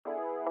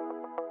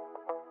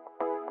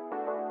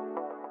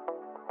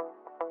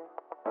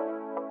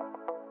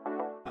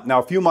Now,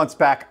 a few months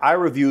back, I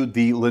reviewed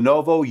the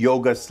Lenovo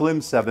Yoga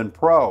Slim 7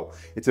 Pro.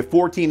 It's a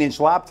 14-inch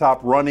laptop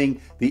running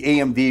the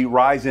AMD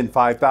Ryzen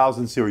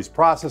 5000 series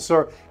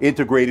processor,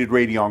 integrated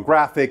Radeon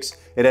graphics.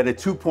 It had a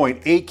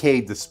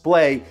 2.8K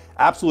display.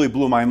 Absolutely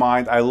blew my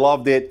mind. I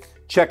loved it.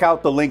 Check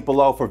out the link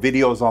below for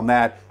videos on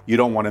that. You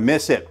don't want to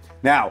miss it.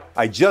 Now,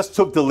 I just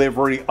took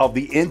delivery of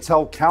the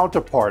Intel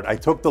counterpart. I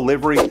took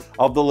delivery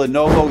of the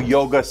Lenovo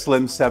Yoga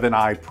Slim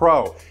 7i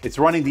Pro. It's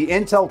running the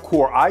Intel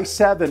Core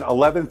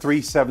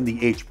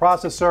i7-11370H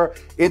processor,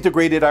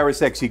 integrated Iris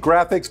Xe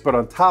graphics, but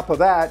on top of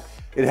that,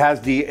 it has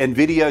the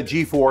NVIDIA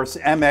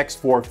GeForce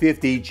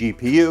MX450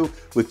 GPU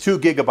with 2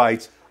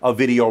 GB of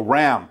video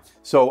RAM.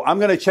 So I'm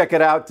going to check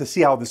it out to see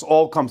how this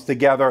all comes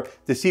together,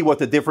 to see what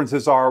the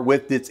differences are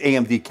with its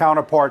AMD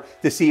counterpart,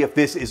 to see if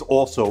this is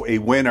also a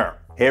winner.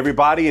 Hey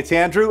everybody, it's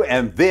Andrew,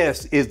 and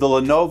this is the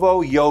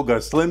Lenovo Yoga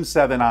Slim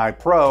 7i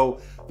Pro,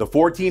 the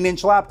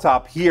 14-inch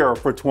laptop here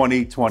for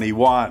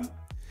 2021.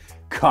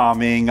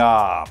 Coming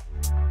up.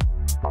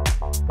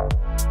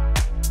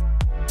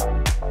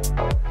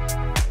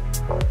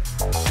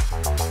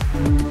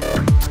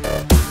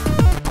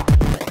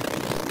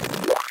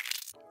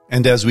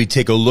 And as we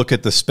take a look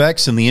at the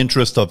specs, in the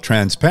interest of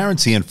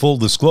transparency and full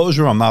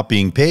disclosure, I'm not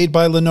being paid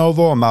by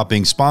Lenovo. I'm not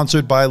being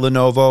sponsored by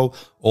Lenovo.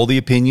 All the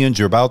opinions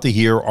you're about to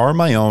hear are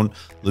my own.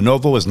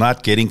 Lenovo is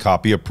not getting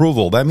copy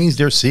approval. That means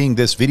they're seeing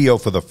this video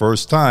for the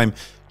first time,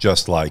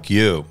 just like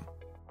you.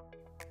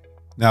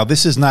 Now,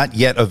 this is not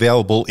yet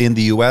available in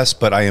the US,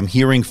 but I am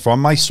hearing from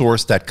my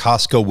source that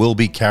Costco will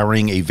be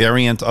carrying a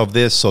variant of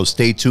this, so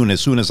stay tuned.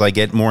 As soon as I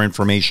get more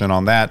information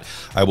on that,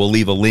 I will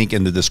leave a link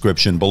in the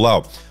description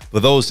below. For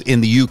those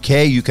in the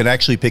UK, you can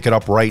actually pick it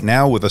up right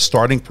now with a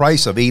starting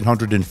price of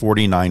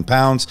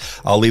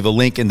 £849. I'll leave a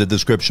link in the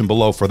description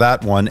below for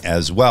that one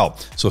as well.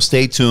 So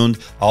stay tuned.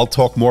 I'll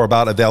talk more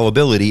about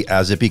availability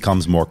as it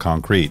becomes more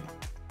concrete.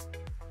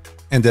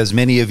 And as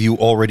many of you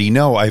already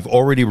know, I've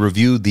already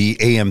reviewed the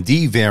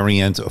AMD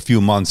variant a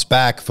few months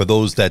back. For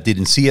those that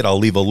didn't see it, I'll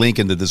leave a link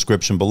in the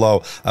description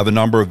below. I have a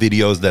number of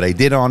videos that I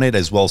did on it,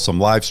 as well as some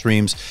live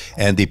streams,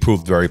 and they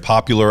proved very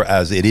popular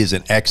as it is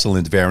an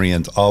excellent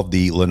variant of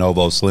the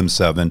Lenovo Slim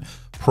 7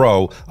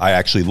 Pro. I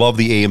actually love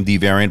the AMD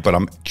variant, but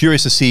I'm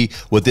curious to see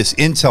what this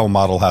Intel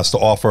model has to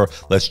offer.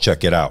 Let's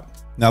check it out.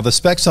 Now, the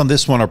specs on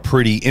this one are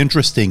pretty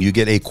interesting. You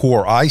get a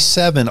Core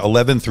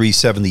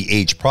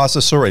i7-11370H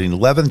processor, an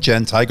 11th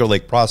Gen Tiger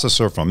Lake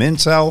processor from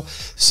Intel,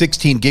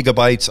 16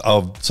 gigabytes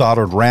of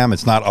soldered RAM.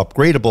 It's not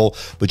upgradable,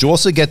 but you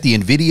also get the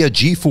NVIDIA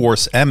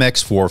GeForce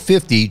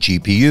MX450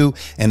 GPU,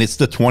 and it's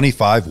the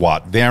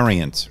 25-watt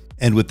variant.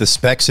 And with the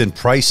specs and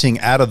pricing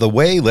out of the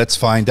way, let's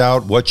find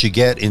out what you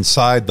get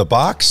inside the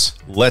box.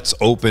 Let's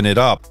open it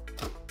up.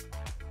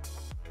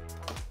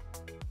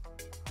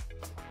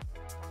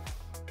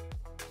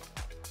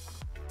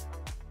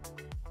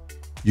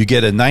 You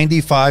get a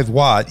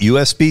 95-watt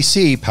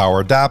USB-C power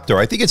adapter.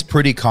 I think it's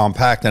pretty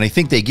compact, and I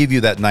think they give you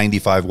that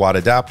 95-watt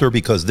adapter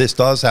because this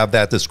does have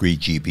that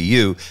discrete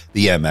GPU,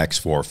 the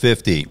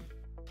MX450.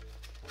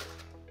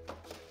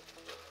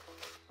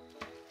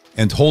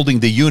 And holding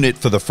the unit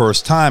for the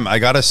first time, I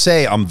gotta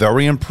say, I'm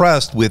very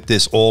impressed with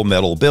this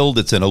all-metal build.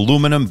 It's an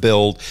aluminum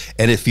build,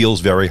 and it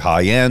feels very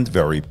high-end,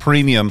 very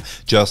premium,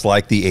 just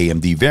like the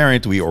AMD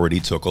variant we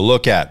already took a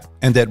look at.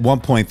 And at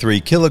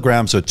 1.3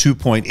 kilograms or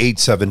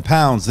 2.87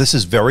 pounds, this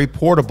is very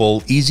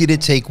portable, easy to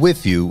take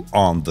with you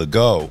on the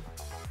go.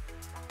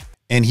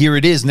 And here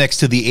it is next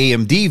to the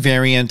AMD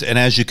variant, and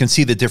as you can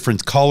see the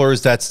different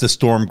colors, that's the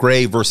Storm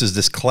Gray versus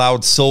this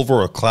Cloud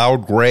Silver or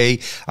Cloud Gray.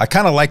 I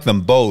kind of like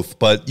them both,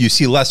 but you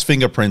see less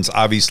fingerprints,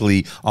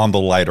 obviously, on the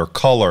lighter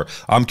color.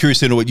 I'm curious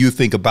to know what you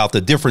think about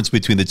the difference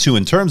between the two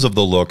in terms of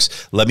the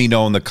looks. Let me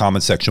know in the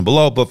comment section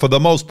below, but for the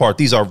most part,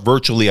 these are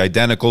virtually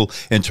identical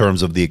in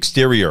terms of the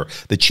exterior.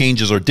 The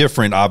changes are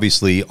different,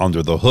 obviously,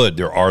 under the hood.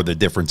 There are the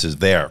differences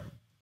there.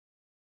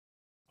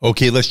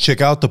 Okay, let's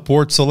check out the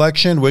port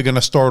selection. We're going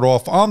to start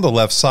off on the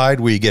left side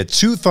where you get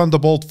 2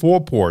 Thunderbolt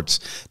 4 ports.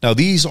 Now,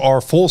 these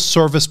are full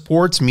service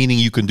ports, meaning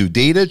you can do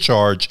data,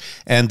 charge,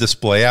 and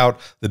display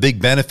out. The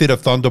big benefit of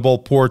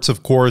Thunderbolt ports,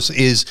 of course,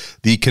 is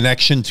the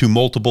connection to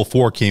multiple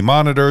 4K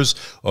monitors,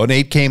 an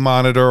 8K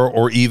monitor,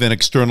 or even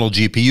external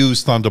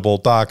GPUs,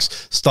 Thunderbolt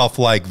docks, stuff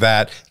like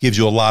that. Gives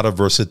you a lot of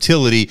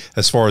versatility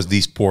as far as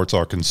these ports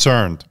are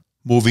concerned.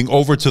 Moving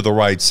over to the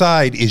right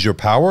side is your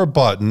power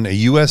button,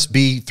 a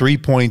USB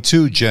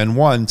 3.2 Gen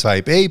 1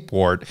 Type A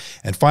port,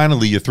 and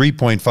finally your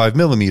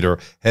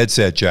 3.5mm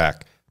headset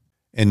jack.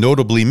 And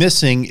notably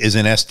missing is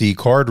an SD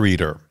card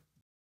reader.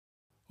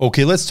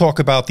 Okay, let's talk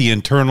about the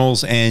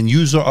internals and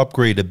user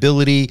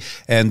upgradeability.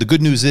 And the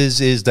good news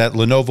is that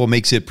Lenovo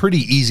makes it pretty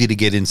easy to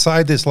get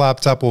inside this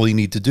laptop. All you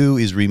need to do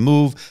is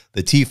remove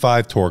the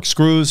T5 Torx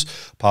screws,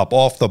 pop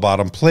off the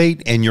bottom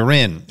plate, and you're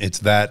in. It's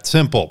that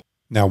simple.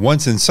 Now,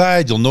 once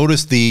inside, you'll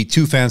notice the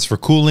 2 fans for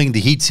cooling, the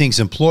heat sinks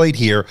employed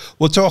here.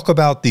 We'll talk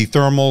about the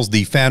thermals,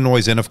 the fan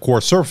noise, and of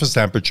course, surface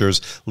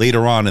temperatures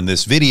later on in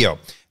this video.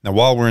 Now,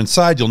 while we're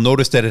inside, you'll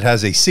notice that it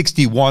has a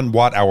 61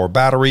 watt-hour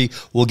battery.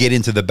 We'll get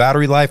into the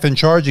battery life and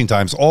charging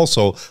times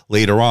also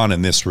later on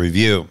in this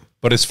review.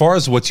 But as far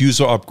as what's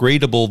user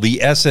upgradable, the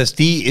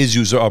SSD is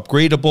user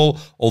upgradable,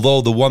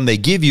 although the one they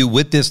give you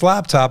with this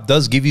laptop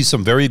does give you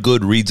some very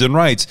good reads and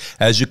writes,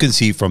 as you can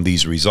see from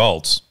these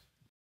results.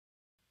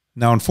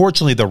 Now,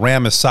 unfortunately, the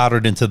RAM is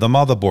soldered into the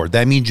motherboard.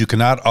 That means you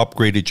cannot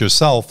upgrade it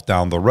yourself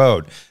down the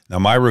road. Now,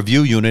 my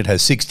review unit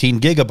has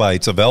 16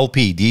 gigabytes of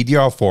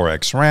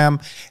LPDDR4X RAM,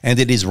 and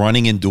it is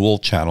running in dual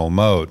channel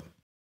mode.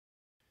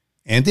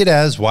 And it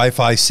has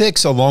Wi-Fi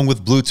 6 along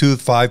with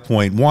Bluetooth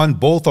 5.1.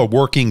 Both are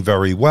working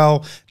very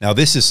well. Now,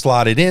 this is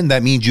slotted in.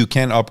 That means you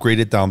can upgrade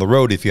it down the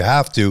road if you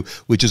have to,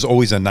 which is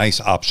always a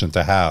nice option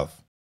to have.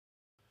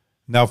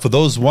 Now, for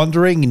those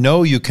wondering,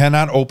 no, you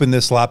cannot open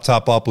this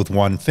laptop up with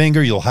one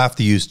finger. You'll have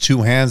to use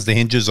two hands. The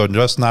hinges are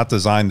just not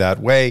designed that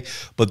way,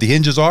 but the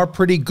hinges are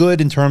pretty good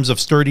in terms of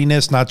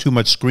sturdiness, not too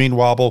much screen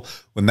wobble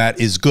when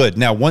that is good.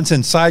 Now, once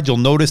inside, you'll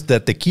notice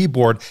that the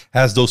keyboard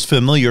has those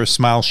familiar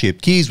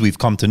smile-shaped keys we've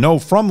come to know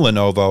from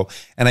Lenovo,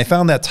 and I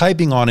found that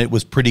typing on it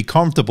was pretty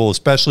comfortable,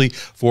 especially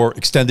for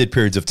extended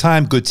periods of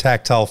time, good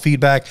tactile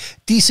feedback,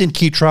 decent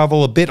key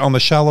travel, a bit on the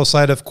shallow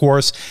side, of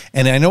course,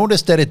 and I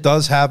noticed that it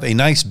does have a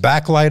nice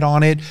backlight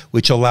on it,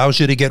 which allows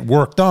you to get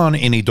work done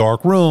in a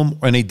dark room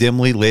or in a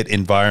dimly lit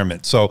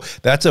environment. So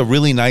that's a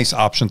really nice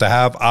option to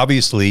have,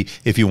 obviously,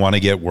 if you want to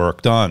get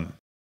work done.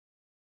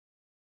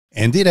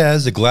 And it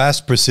has a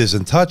glass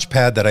precision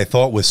touchpad that I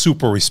thought was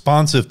super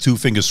responsive.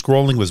 Two-finger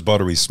scrolling was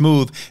buttery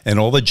smooth, and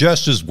all the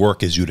gestures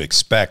work as you'd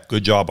expect.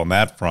 Good job on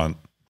that front.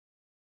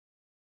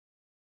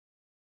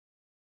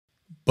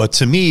 But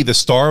to me, the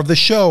star of the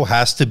show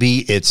has to be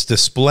its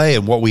display.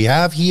 And what we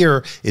have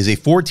here is a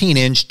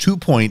 14-inch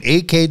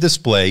 2.8K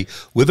display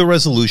with a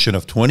resolution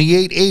of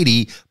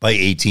 2880 by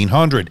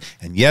 1800.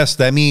 And yes,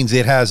 that means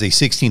it has a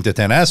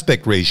 16:10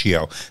 aspect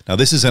ratio. Now,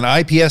 this is an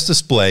IPS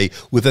display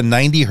with a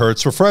 90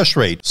 Hz refresh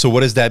rate. So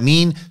what does that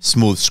mean?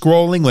 Smooth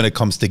scrolling when it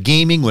comes to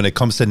gaming, when it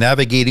comes to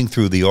navigating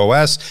through the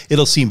OS,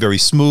 it'll seem very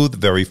smooth,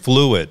 very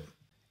fluid.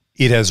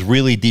 It has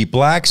really deep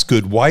blacks,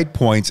 good white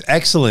points,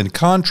 excellent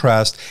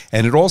contrast,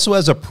 and it also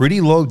has a pretty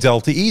low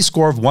Delta E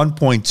score of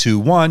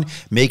 1.21,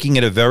 making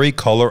it a very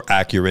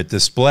color-accurate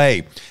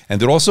display.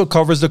 And it also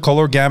covers the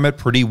color gamut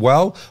pretty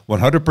well,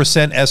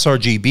 100%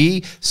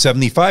 sRGB,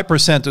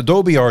 75%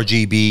 Adobe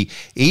RGB,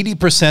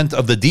 80%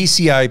 of the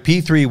DCI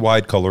P3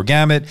 wide color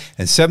gamut,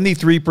 and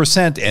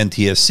 73%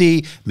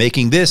 NTSC,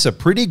 making this a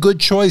pretty good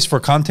choice for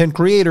content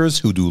creators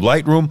who do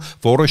Lightroom,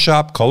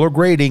 Photoshop, color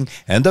grading,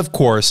 and of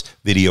course,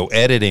 video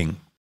editing.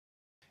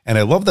 And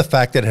I love the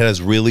fact that it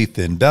has really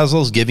thin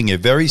bezels, giving a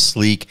very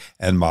sleek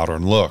and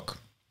modern look.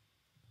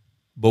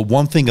 But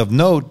one thing of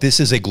note, this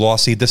is a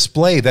glossy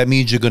display. That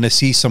means you're going to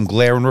see some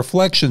glare and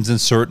reflections in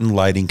certain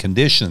lighting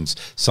conditions,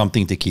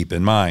 something to keep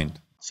in mind.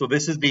 So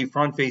this is the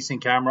front-facing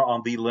camera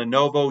on the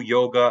Lenovo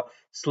Yoga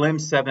Slim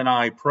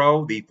 7i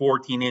Pro, the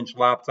 14-inch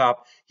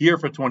laptop here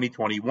for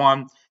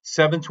 2021,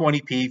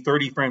 720p,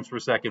 30 frames per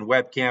second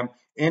webcam,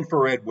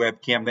 infrared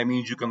webcam. That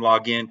means you can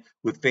log in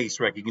with face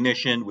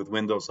recognition, with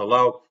Windows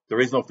Hello. There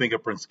is no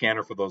fingerprint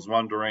scanner for those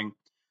wondering.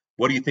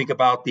 What do you think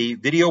about the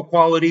video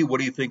quality? What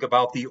do you think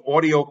about the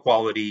audio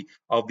quality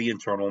of the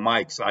internal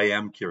mics? I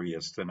am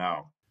curious to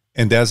know.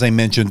 And as I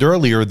mentioned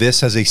earlier,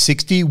 this has a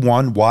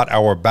 61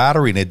 watt-hour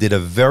battery, and it did a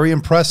very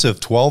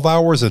impressive 12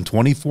 hours and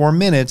 24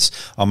 minutes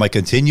on my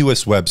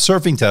continuous web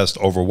surfing test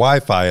over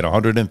Wi-Fi at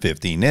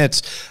 150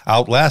 nits,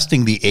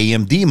 outlasting the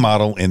AMD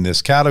model in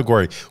this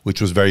category, which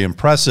was very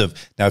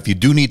impressive. Now, if you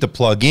do need to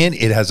plug in,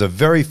 it has a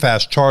very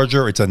fast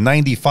charger. It's a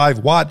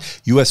 95-watt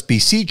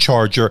USB-C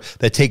charger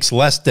that takes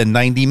less than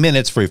 90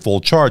 minutes for a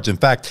full charge. In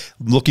fact,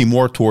 looking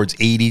more towards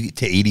 80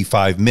 to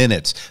 85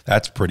 minutes.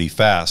 That's pretty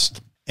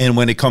fast. And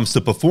when it comes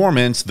to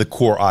performance, the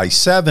Core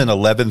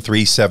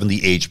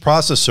i7-11370H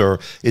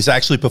processor is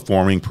actually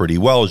performing pretty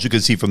well, as you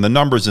can see from the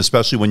numbers,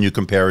 especially when you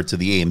compare it to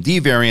the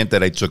AMD variant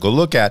that I took a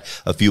look at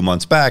a few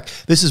months back.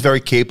 This is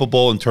very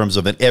capable in terms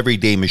of an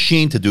everyday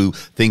machine to do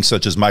things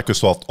such as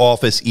Microsoft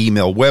Office,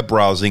 email, web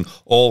browsing,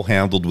 all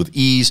handled with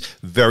ease.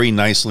 Very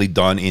nicely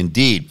done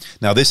indeed.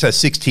 Now, this has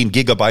 16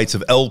 gigabytes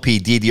of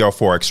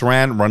LPDDR4X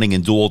RAM running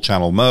in dual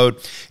channel mode.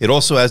 It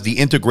also has the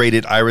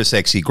integrated Iris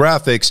Xe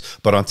graphics,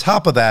 but on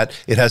top of that,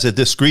 it has a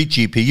discrete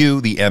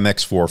GPU, the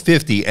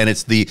MX450, and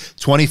it's the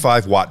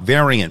 25-watt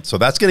variant. So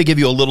that's going to give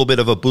you a little bit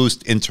of a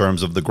boost in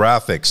terms of the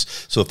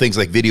graphics. So things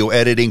like video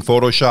editing,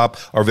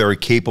 Photoshop are very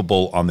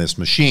capable on this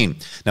machine.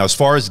 Now, as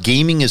far as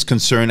gaming is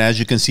concerned, as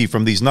you can see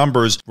from these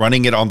numbers,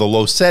 running it on the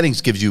low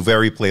settings gives you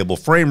very playable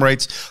frame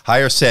rates.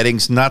 Higher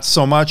settings, not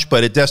so much,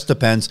 but it just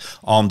depends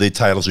on the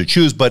titles you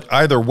choose. But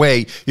either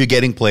way, you're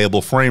getting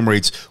playable frame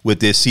rates with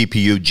this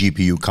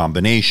CPU-GPU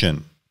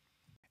combination.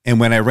 And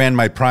when I ran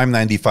my Prime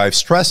 95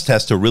 stress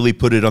test to really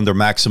put it under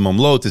maximum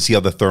load to see how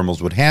the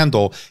thermals would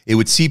handle, it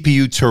would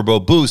CPU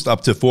turbo boost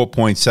up to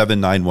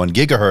 4.791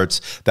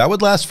 gigahertz. That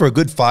would last for a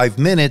good 5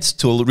 minutes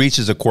till it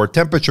reaches a core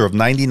temperature of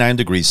 99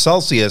 degrees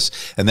Celsius,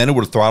 and then it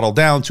would throttle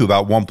down to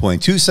about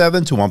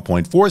 1.27 to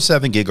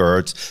 1.47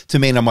 gigahertz to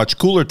maintain a much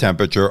cooler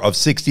temperature of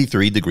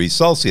 63 degrees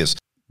Celsius.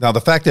 Now, the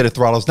fact that it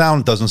throttles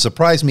down doesn't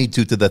surprise me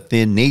due to the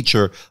thin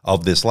nature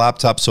of this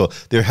laptop, so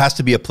there has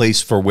to be a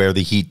place for where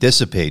the heat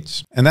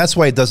dissipates. And that's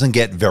why it doesn't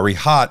get very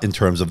hot in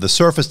terms of the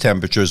surface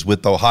temperatures,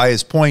 with the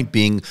highest point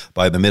being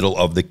by the middle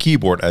of the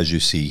keyboard, as you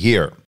see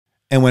here.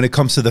 And when it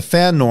comes to the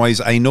fan noise,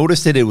 I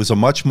noticed that it was a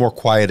much more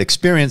quiet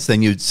experience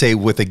than you'd say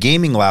with a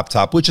gaming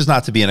laptop, which is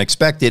not to be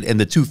unexpected, and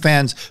the two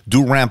fans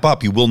do ramp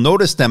up. You will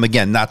notice them,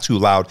 again, not too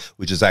loud,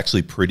 which is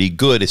actually pretty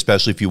good,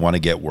 especially if you want to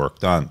get work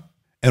done.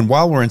 And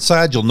while we're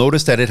inside, you'll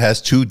notice that it has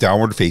two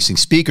downward-facing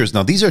speakers.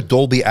 Now, these are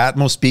Dolby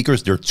Atmos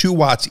speakers. They're 2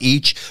 watts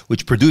each,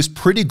 which produce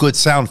pretty good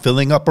sound,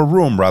 filling up a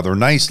room rather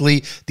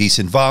nicely.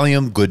 Decent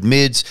volume, good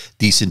mids,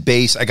 decent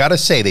bass. I gotta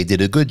say, they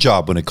did a good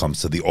job when it comes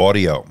to the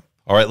audio.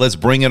 All right, let's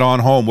bring it on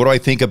home. What do I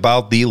think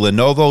about the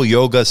Lenovo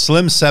Yoga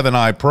Slim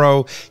 7i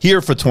Pro here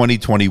for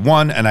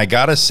 2021? And I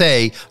gotta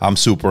say, I'm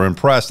super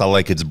impressed. I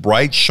like its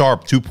bright,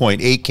 sharp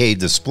 2.8K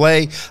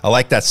display. I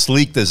like that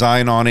sleek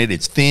design on it.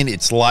 It's thin,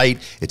 it's light,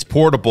 it's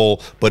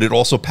portable, but it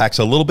also packs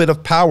a little bit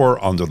of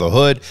power under the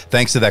hood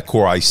thanks to that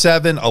Core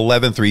i7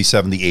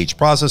 11370H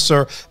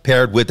processor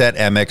paired with that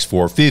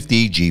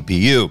MX450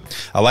 GPU.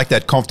 I like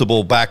that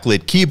comfortable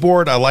backlit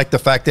keyboard. I like the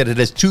fact that it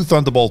has 2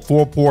 Thunderbolt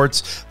 4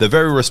 ports, the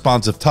very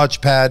responsive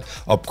touchpad.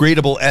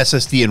 Upgradable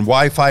SSD and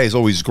Wi-Fi is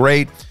always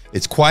great.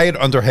 It's quiet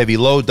under heavy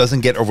load,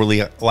 doesn't get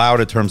overly loud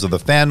in terms of the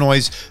fan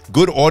noise.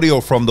 Good audio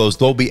from those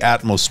Dolby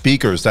Atmos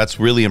speakers, that's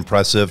really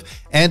impressive.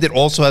 And it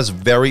also has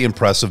very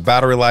impressive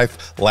battery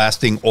life,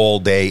 lasting all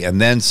day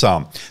and then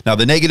some. Now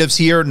the negatives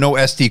here, no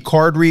SD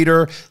card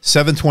reader,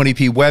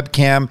 720p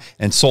webcam,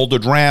 and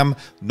soldered RAM.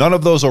 None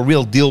of those are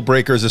real deal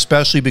breakers,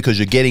 especially because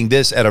you're getting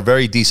this at a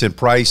very decent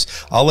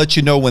price. I'll let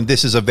you know when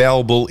this is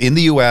available in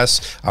the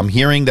US. I'm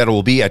hearing that it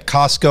will be at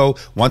Costco.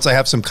 Once I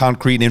have some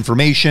concrete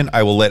information,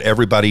 I will let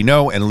everybody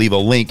know and leave a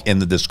link in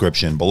the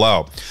description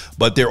below.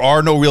 But there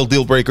are no real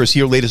deal breakers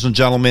here, ladies and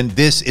gentlemen.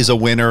 This is a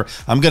winner.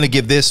 I'm going to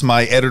give this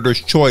my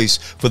editor's choice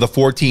for the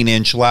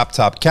 14-inch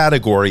laptop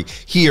category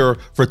here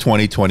for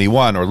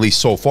 2021, or at least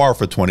so far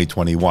for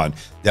 2021.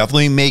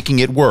 Definitely making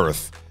it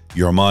worth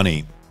your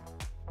money.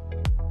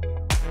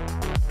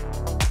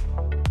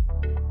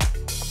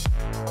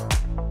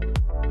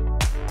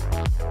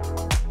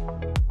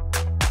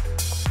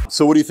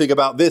 So what do you think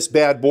about this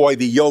bad boy,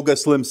 the Yoga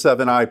Slim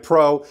 7i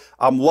Pro?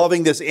 I'm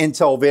loving this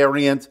Intel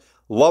variant.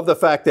 Love the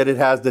fact that it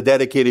has the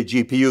dedicated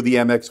GPU, the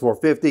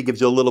MX450, gives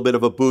you a little bit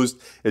of a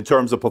boost in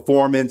terms of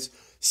performance.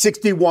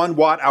 61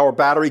 watt-hour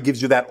battery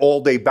gives you that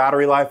all-day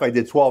battery life. I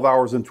did 12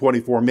 hours and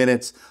 24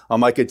 minutes on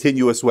my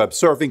continuous web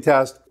surfing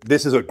test.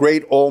 This is a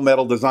great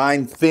all-metal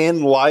design,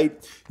 thin,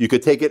 light. You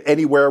could take it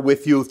anywhere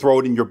with you, throw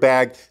it in your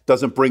bag.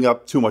 Doesn't bring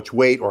up too much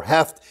weight or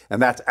heft,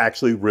 and that's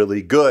actually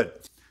really good.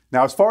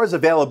 Now, as far as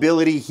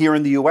availability here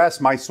in the US,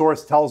 my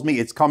source tells me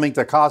it's coming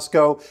to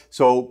Costco.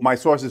 So my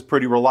source is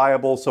pretty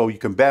reliable, so you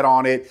can bet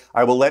on it.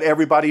 I will let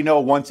everybody know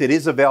once it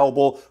is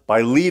available by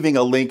leaving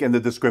a link in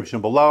the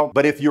description below.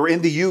 But if you're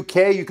in the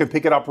UK, you can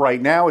pick it up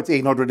right now. It's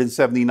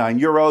 879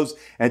 euros.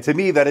 And to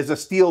me, that is a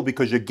steal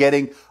because you're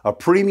getting a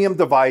premium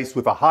device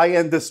with a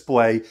high-end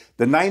display.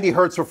 The 90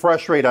 hertz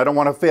refresh rate, I don't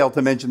want to fail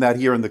to mention that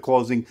here in the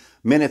closing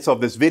minutes of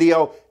this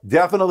video.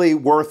 Definitely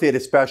worth it,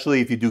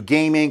 especially if you do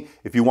gaming,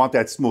 if you want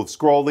that smooth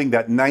scrolling.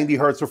 That 90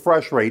 hertz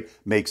refresh rate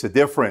makes a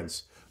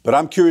difference. But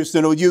I'm curious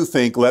to know what you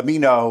think. Let me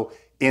know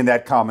in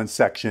that comment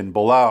section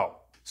below.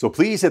 So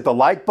please hit the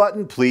like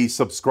button, please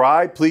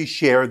subscribe, please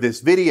share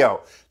this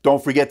video.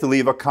 Don't forget to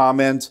leave a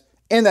comment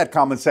in that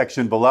comment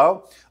section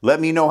below.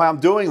 Let me know how I'm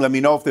doing. Let me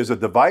know if there's a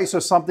device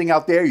or something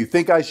out there you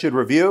think I should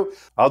review.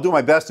 I'll do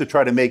my best to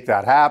try to make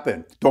that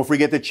happen. Don't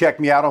forget to check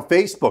me out on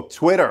Facebook,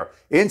 Twitter,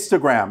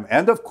 Instagram,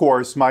 and of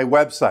course, my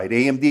website,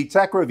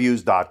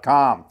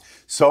 amdtechreviews.com.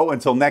 So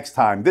until next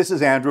time, this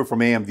is Andrew from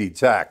AMD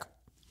Tech.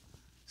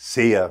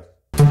 See ya.